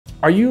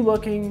Are you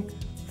looking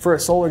for a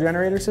solar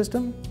generator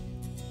system?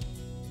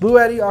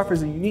 Bluetti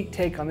offers a unique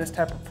take on this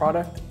type of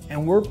product,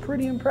 and we're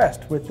pretty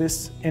impressed with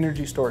this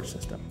energy storage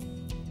system.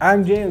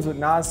 I'm James with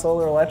NAZ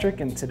Solar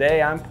Electric, and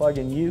today I'm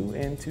plugging you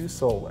into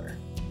solar.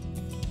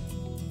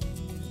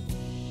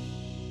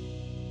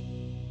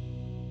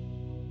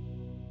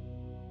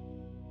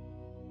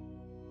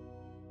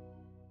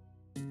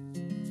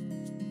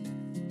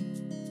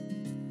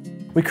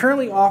 We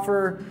currently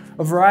offer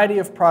a variety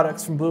of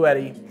products from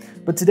Bluetti,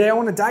 but today I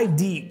want to dive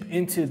deep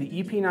into the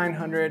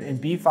EP900 and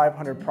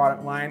B500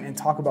 product line and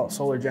talk about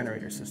solar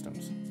generator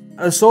systems.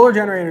 A solar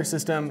generator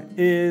system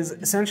is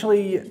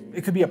essentially,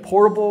 it could be a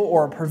portable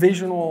or a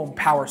provisional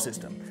power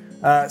system.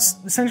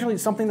 Essentially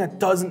something that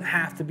doesn't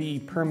have to be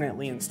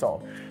permanently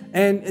installed.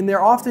 And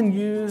they're often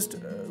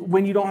used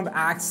when you don't have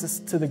access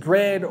to the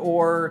grid,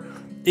 or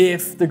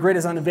if the grid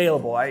is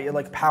unavailable,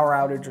 like a power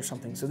outage or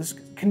something. So this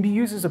can be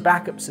used as a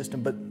backup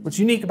system, but what's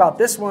unique about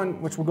this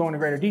one, which we'll go into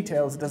greater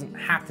detail, is it doesn't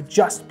have to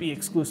just be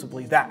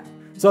exclusively that.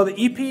 So the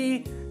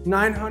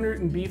EP900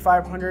 and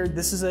B500,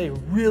 this is a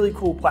really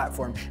cool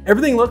platform.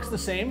 Everything looks the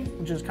same,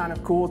 which is kind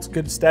of cool. It's a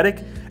good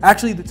aesthetic.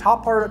 Actually, the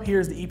top part up here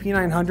is the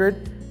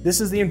EP900.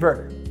 This is the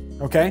inverter,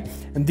 okay?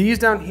 And these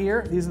down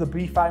here, these are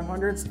the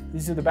B500s.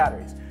 These are the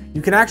batteries.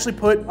 You can actually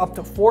put up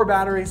to 4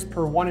 batteries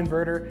per one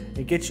inverter.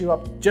 It gets you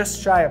up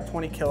just shy of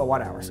 20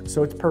 kilowatt hours,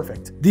 so it's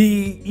perfect.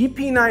 The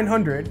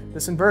EP900,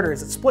 this inverter,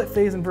 is a split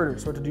phase inverter,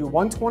 so to do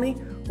 120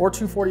 or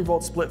 240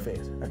 volt split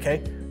phase,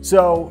 okay?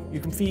 So you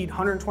can feed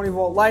 120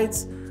 volt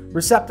lights,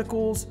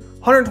 receptacles,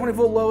 120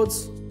 volt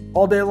loads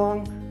all day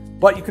long,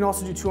 but you can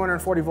also do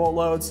 240 volt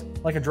loads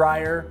like a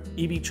dryer,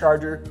 EV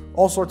charger,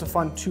 all sorts of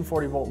fun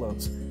 240 volt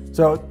loads.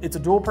 So it's a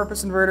dual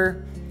purpose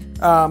inverter,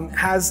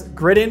 has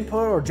grid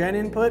input or gen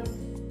input,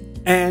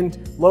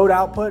 and load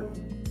output.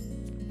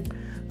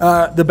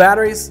 The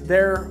batteries,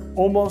 they're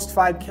almost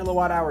 5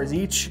 kilowatt hours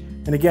each.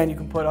 And again, you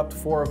can put up to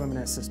 4 of them in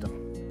a system.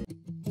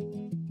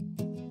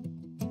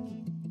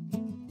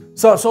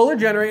 So solar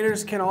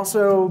generators can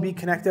also be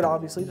connected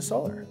obviously to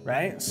solar,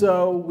 right?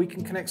 So we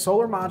can connect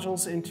solar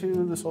modules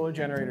into the solar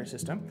generator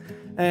system,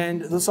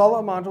 and the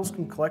solar modules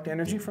can collect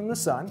energy from the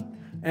sun,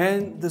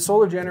 and the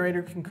solar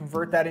generator can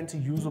convert that into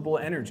usable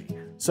energy.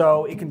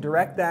 So it can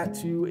direct that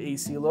to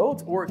AC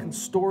loads, or it can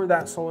store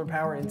that solar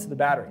power into the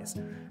batteries.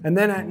 And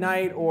then at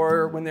night,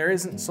 or when there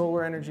isn't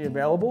solar energy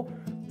available,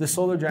 the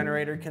solar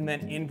generator can then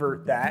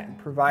invert that and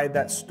provide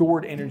that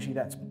stored energy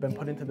that's been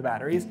put into the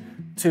batteries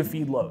to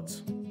feed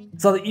loads.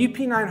 So the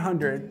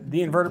EP900,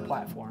 the inverter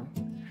platform,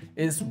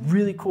 is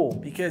really cool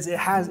because it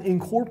has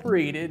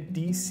incorporated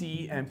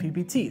DC and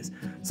PPTs.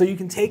 So you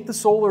can take the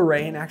solar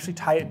array and actually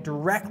tie it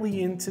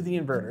directly into the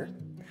inverter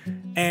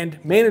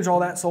and manage all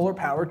that solar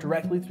power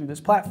directly through this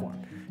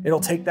platform. It'll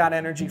take that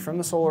energy from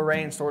the solar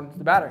array and store it into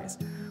the batteries.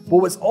 But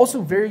what's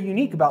also very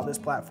unique about this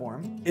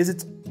platform is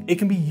it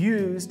can be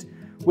used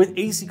with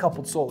AC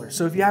coupled solar.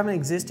 So if you have an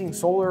existing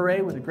solar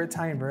array with a grid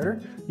tie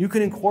inverter, you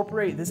can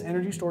incorporate this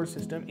energy storage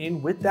system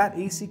in with that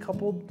AC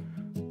coupled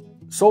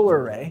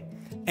solar array,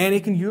 and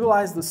it can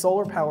utilize the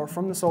solar power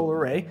from the solar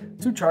array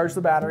to charge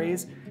the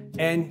batteries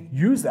and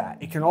use that.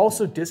 It can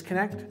also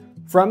disconnect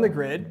from the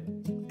grid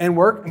and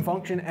work and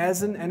function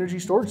as an energy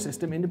storage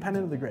system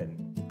independent of the grid.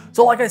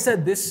 So like I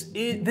said,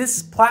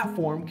 this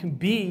platform can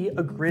be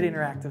a grid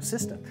interactive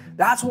system.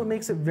 That's what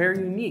makes it very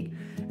unique.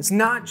 It's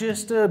not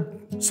just a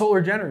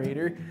solar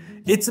generator,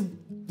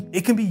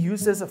 it can be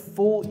used as a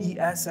full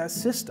ESS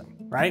system,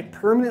 right?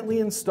 Permanently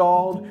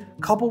installed,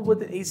 coupled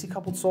with an AC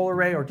coupled solar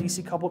array or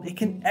DC coupled. It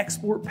can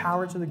export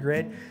power to the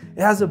grid.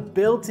 It has a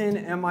built-in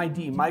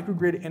MID,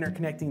 microgrid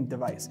interconnecting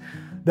device,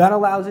 that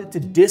allows it to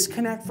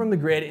disconnect from the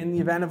grid in the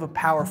event of a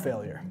power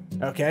failure,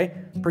 okay?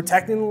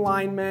 Protecting the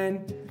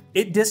linemen.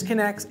 It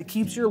disconnects, it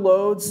keeps your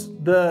loads,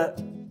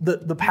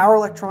 the power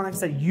electronics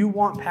that you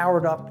want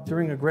powered up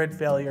during a grid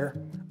failure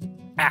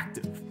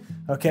active,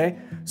 okay?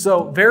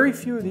 So very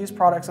few of these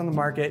products on the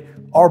market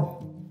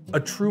are a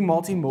true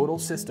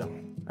multimodal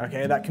system,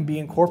 okay, that can be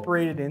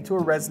incorporated into a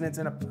residence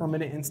in a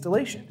permanent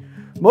installation.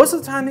 Most of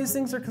the time, these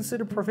things are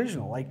considered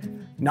provisional, like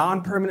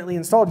non-permanently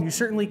installed. You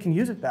certainly can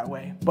use it that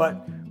way,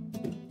 but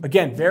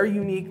again, very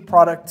unique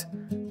product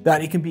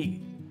that it can be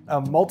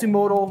a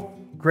multimodal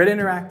grid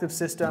interactive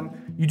system.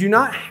 You do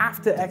not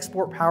have to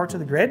export power to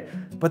the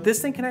grid, but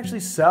this thing can actually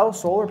sell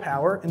solar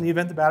power in the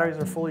event the batteries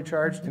are fully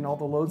charged and all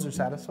the loads are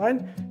satisfied.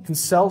 It can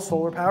sell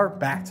solar power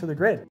back to the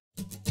grid.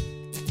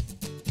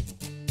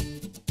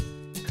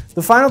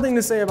 The final thing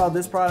to say about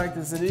this product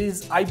is it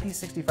is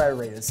IP65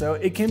 rated, so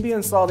it can be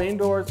installed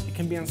indoors, it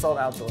can be installed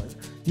outdoors.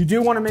 You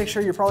do want to make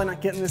sure you're probably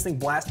not getting this thing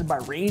blasted by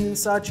rain and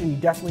such, and you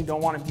definitely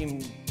don't want to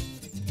be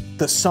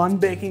the sun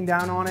baking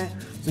down on it,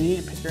 so you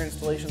need to pick your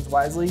installations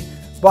wisely.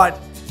 But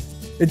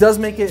it does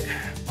make it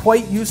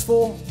quite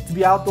useful to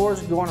be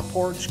outdoors. You can go on a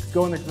porch,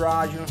 go in the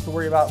garage, you don't have to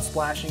worry about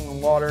splashing in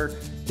water,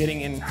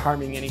 getting in,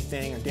 harming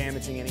anything, or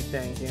damaging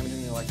anything,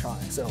 damaging the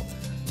electronics. So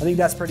I think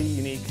that's pretty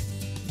unique.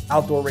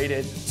 Outdoor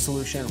rated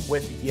solution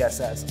with the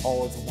ESS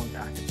all as a one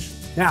package.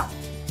 Now,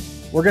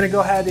 we're gonna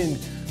go ahead and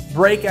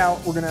break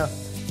out. We're gonna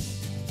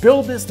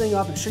build this thing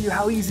up and show you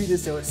how easy it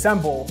is to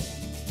assemble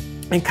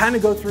and kind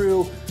of go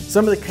through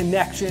some of the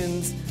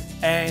connections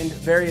and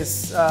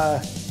various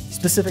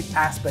specific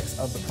aspects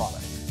of the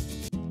product.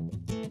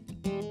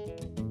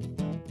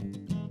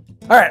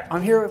 All right,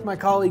 I'm here with my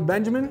colleague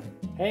Benjamin.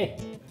 Hey.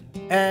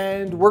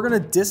 And we're gonna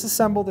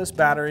disassemble this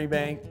battery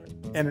bank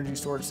energy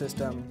storage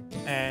system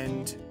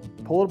and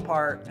pull it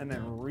apart and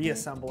then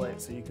reassemble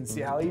it so you can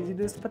see how easy it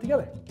is to put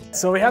together.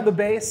 So we have the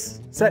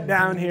base set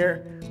down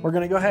here. We're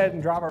gonna go ahead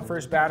and drop our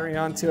first battery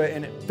onto it,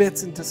 and it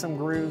fits into some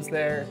grooves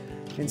there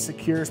and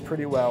secures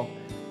pretty well.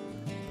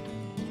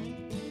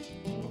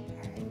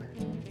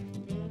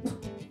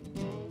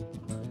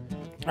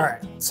 All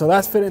right, so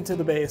that's fit into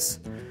the base.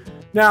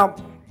 Now,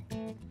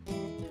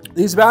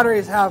 these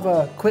batteries have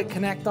a quick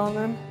connect on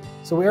them,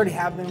 so we already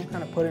have them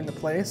kind of put into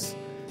place.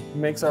 It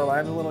makes our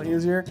lives a little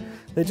easier.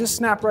 They just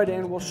snap right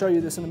in. We'll show you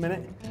this in a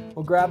minute.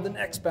 We'll grab the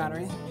next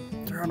battery,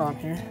 throw it on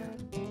here.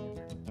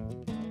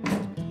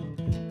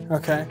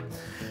 Okay,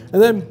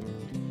 and then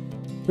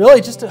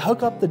really just to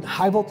hook up the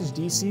high voltage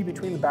DC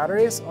between the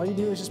batteries, all you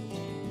do is just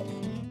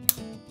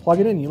plug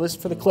it in. You listen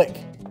for the click.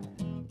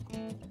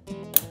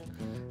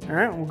 All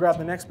right, we'll grab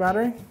the next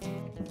battery.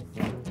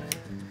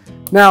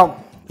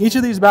 Now, each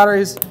of these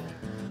batteries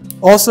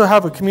also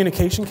have a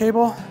communication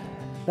cable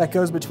that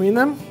goes between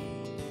them.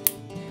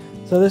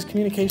 So this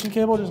communication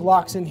cable just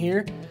locks in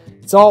here.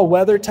 It's all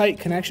weather tight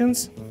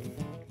connections.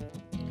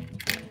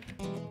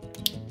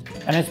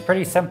 And it's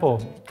pretty simple.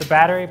 The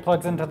battery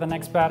plugs into the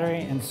next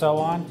battery and so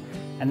on,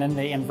 and then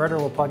the inverter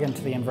will plug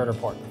into the inverter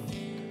port.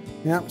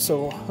 Yep,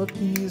 so we'll hook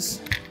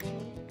these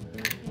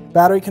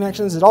battery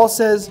connections. It all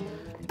says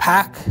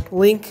pack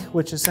link,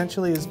 which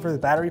essentially is for the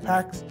battery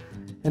packs.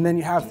 And then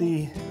you have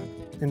the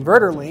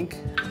inverter link,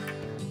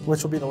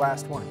 which will be the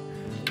last one.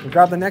 We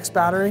grab the next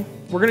battery.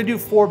 We're gonna do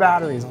 4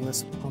 batteries on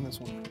this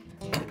one.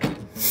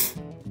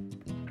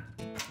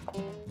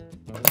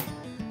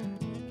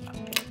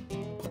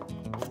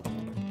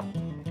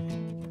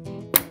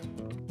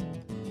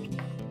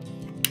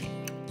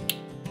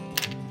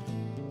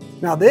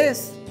 Now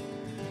this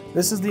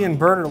is the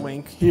inverter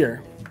link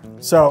here.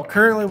 So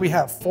currently we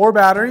have 4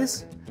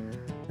 batteries,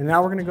 and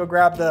now we're gonna go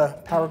grab the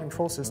power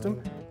control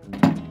system.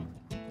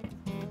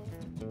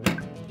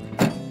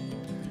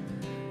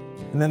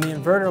 And then the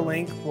inverter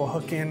link will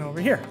hook in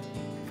over here.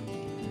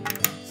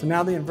 So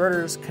now the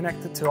inverter is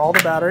connected to all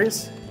the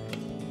batteries.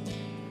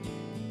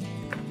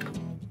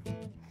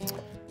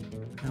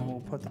 And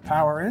we'll put the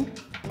power in.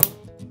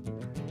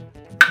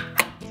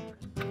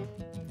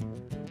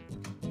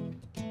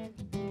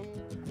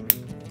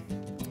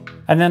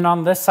 And then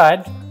on this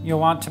side,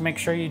 you'll want to make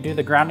sure you do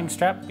the grounding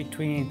strap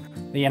between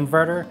the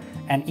inverter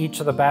and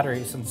each of the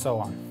batteries and so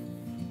on.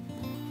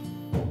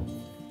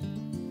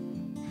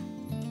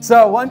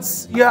 So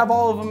once you have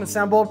all of them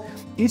assembled,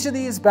 each of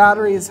these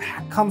batteries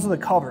comes with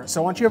a cover.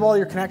 So once you have all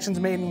your connections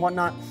made and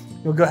whatnot,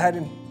 you'll go ahead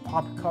and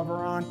pop a cover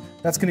on.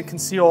 That's gonna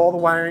conceal all the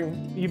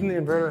wiring. Even the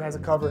inverter has a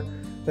cover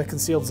that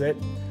conceals it.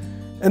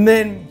 And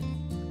then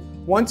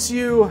once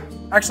you,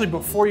 actually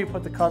before you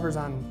put the covers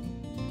on,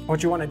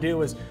 what you wanna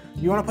do is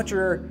you wanna put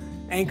your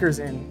anchors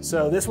in.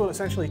 So this will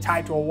essentially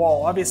tie to a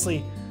wall.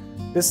 Obviously,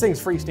 this thing's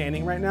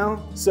freestanding right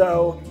now.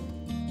 So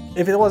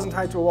if it wasn't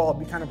tied to a wall, it'd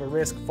be kind of a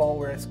risk, fall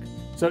risk.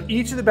 So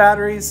each of the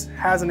batteries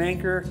has an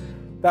anchor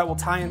that will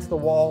tie into the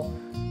wall,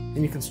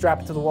 and you can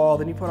strap it to the wall.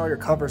 Then you put all your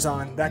covers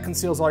on. That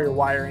conceals all your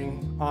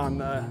wiring on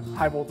the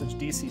high voltage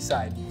DC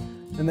side.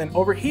 And then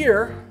over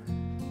here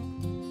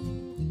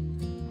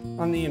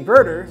on the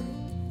inverter,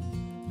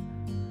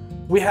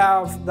 we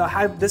have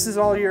this is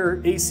all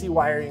your AC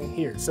wiring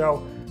here.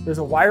 So there's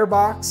a wire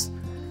box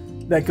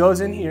that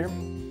goes in here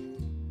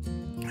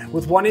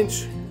with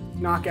 1-inch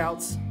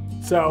knockouts.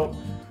 So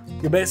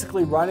you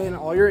basically run in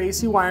all your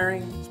AC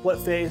wiring, split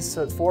phase,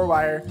 so it's 4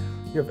 wire.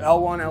 You have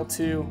L1,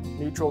 L2,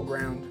 neutral,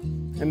 ground.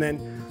 And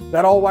then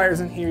that all wires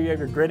in here. You have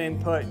your grid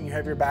input and you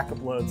have your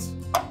backup loads.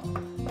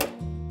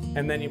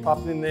 And then you pop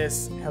it in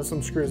this, have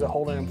some screws that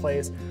hold it in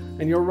place,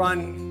 and you'll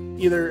run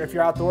either, if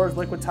you're outdoors,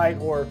 liquid tight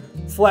or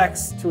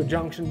flex to a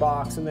junction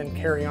box, and then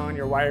carry on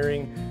your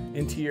wiring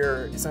into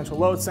your essential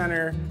load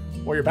center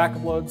or your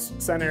backup loads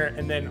center,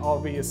 and then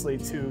obviously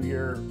to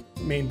your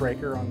main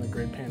breaker on the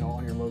grid panel,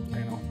 on your loads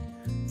panel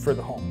for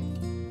the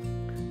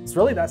home. It's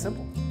really that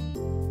simple.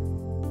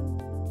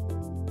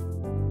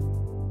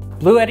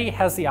 Bluetti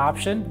has the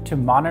option to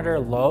monitor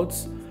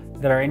loads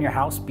that are in your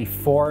house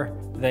before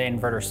the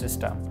inverter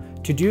system.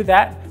 To do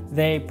that,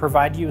 they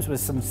provide you with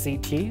some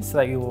CT so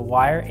that you will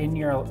wire in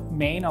your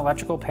main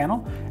electrical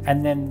panel,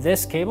 and then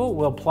this cable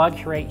will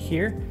plug right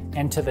here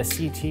into the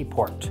CT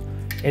port.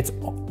 It's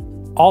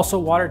also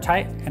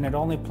watertight and it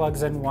only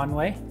plugs in one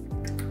way.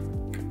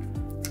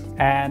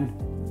 And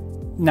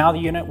now the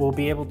unit will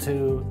be able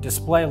to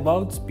display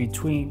loads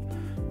between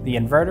the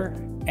inverter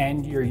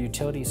and your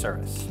utility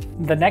service.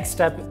 The next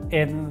step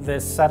in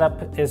this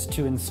setup is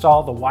to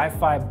install the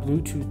Wi-Fi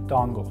Bluetooth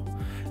dongle.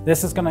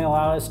 This is going to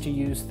allow us to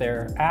use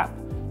their app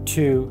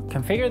to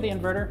configure the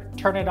inverter,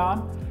 turn it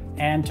on,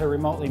 and to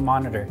remotely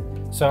monitor.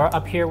 So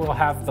up here we'll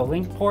have the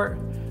link port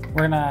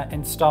We're gonna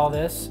install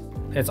this.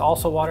 It's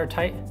also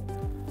watertight,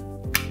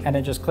 and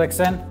it just clicks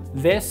in.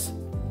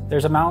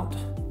 There's a mount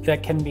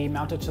that can be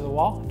mounted to the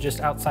wall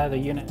just outside the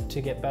unit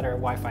to get better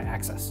Wi-Fi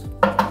access.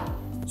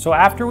 So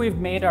after we've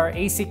made our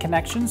AC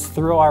connections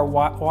through our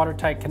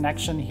watertight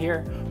connection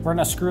here, we're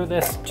gonna screw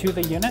this to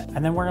the unit,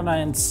 and then we're gonna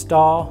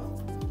install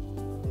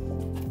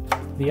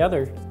the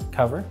other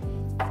cover.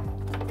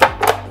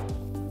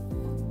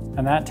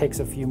 And that takes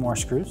a few more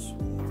screws.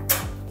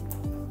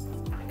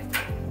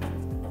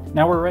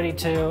 Now we're ready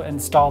to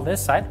install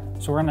this side.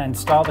 So we're gonna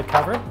install the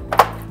cover,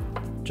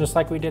 just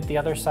like we did the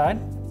other side.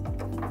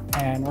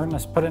 And we're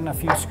gonna put in a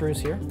few screws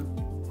here.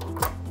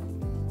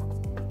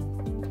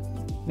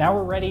 Now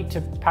we're ready to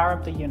power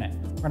up the unit.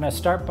 We're gonna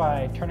start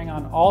by turning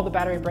on all the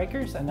battery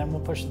breakers, and then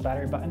we'll push the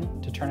battery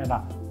button to turn it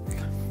on.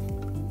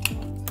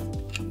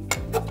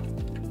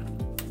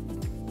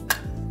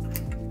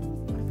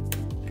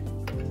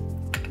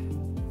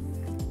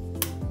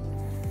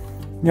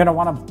 You're gonna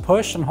wanna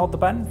push and hold the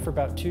button for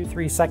about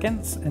 2-3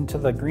 seconds until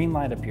the green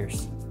light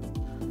appears.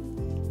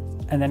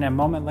 And then a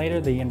moment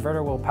later, the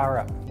inverter will power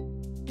up.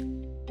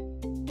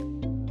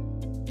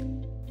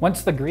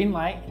 Once the green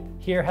light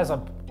here has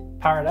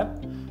powered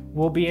up,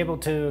 we'll be able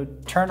to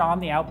turn on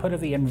the output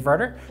of the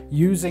inverter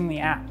using the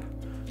app.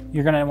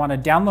 You're gonna wanna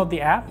download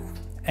the app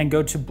and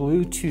go to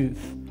Bluetooth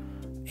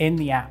in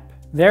the app.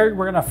 There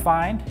we're gonna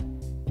find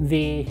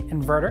the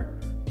inverter.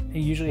 It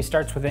usually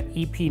starts with an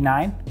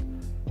EP9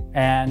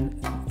 and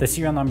the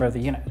serial number of the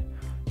unit.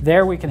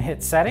 There we can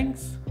hit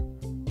settings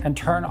and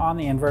turn on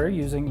the inverter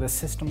using the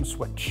system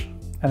switch.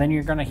 And then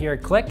you're gonna hear a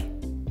click,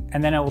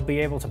 and then it will be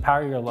able to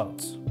power your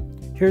loads.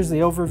 Here's the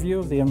overview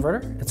of the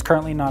inverter. It's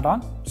currently not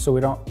on, so we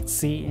don't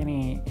see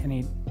any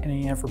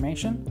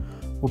information.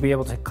 We'll be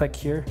able to click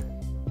here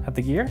at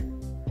the gear,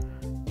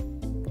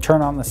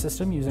 turn on the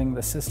system using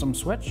the system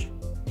switch.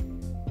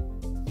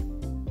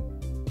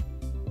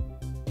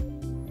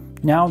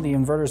 Now the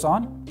inverter's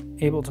on,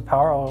 able to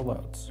power all our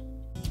loads.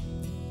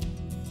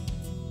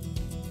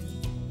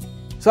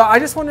 So I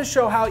just want to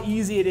show how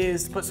easy it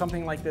is to put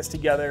something like this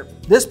together.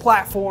 This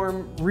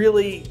platform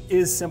really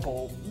is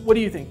simple. What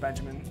do you think,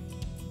 Benjamin?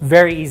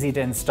 Very easy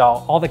to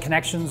install. All the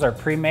connections are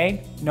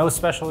pre-made. No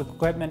special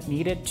equipment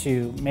needed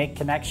to make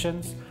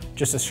connections.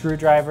 Just a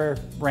screwdriver,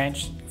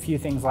 wrench, a few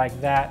things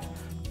like that.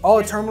 All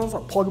the terminals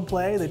are plug and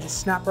play. They just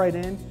snap right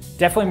in.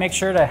 Definitely make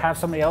sure to have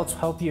somebody else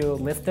help you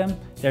lift them.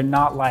 They're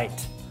not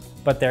light,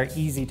 but they're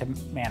easy to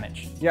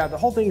manage. Yeah, the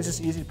whole thing is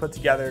just easy to put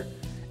together.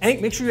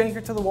 Make sure you anchor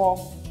it to the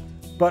wall.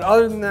 But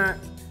other than that,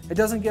 it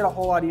doesn't get a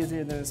whole lot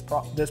easier than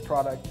this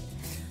product.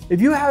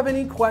 If you have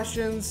any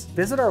questions,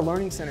 visit our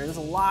Learning Center. There's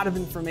a lot of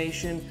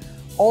information,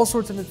 all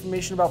sorts of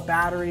information about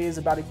batteries,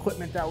 about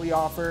equipment that we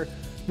offer.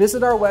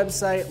 Visit our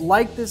website,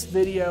 like this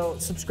video,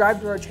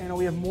 subscribe to our channel.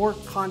 We have more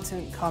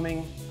content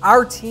coming.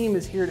 Our team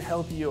is here to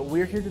help you.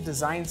 We're here to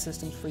design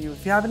systems for you.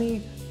 If you have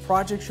any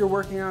projects you're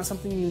working on,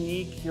 something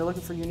unique, you're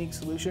looking for a unique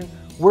solution,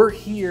 we're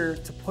here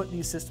to put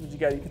these systems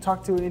together. You can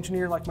talk to an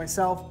engineer like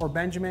myself or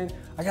Benjamin.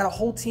 I got a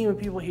whole team of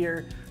people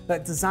here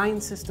that design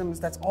systems.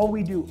 That's all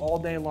we do all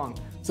day long.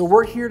 So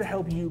we're here to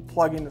help you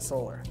plug into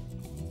solar.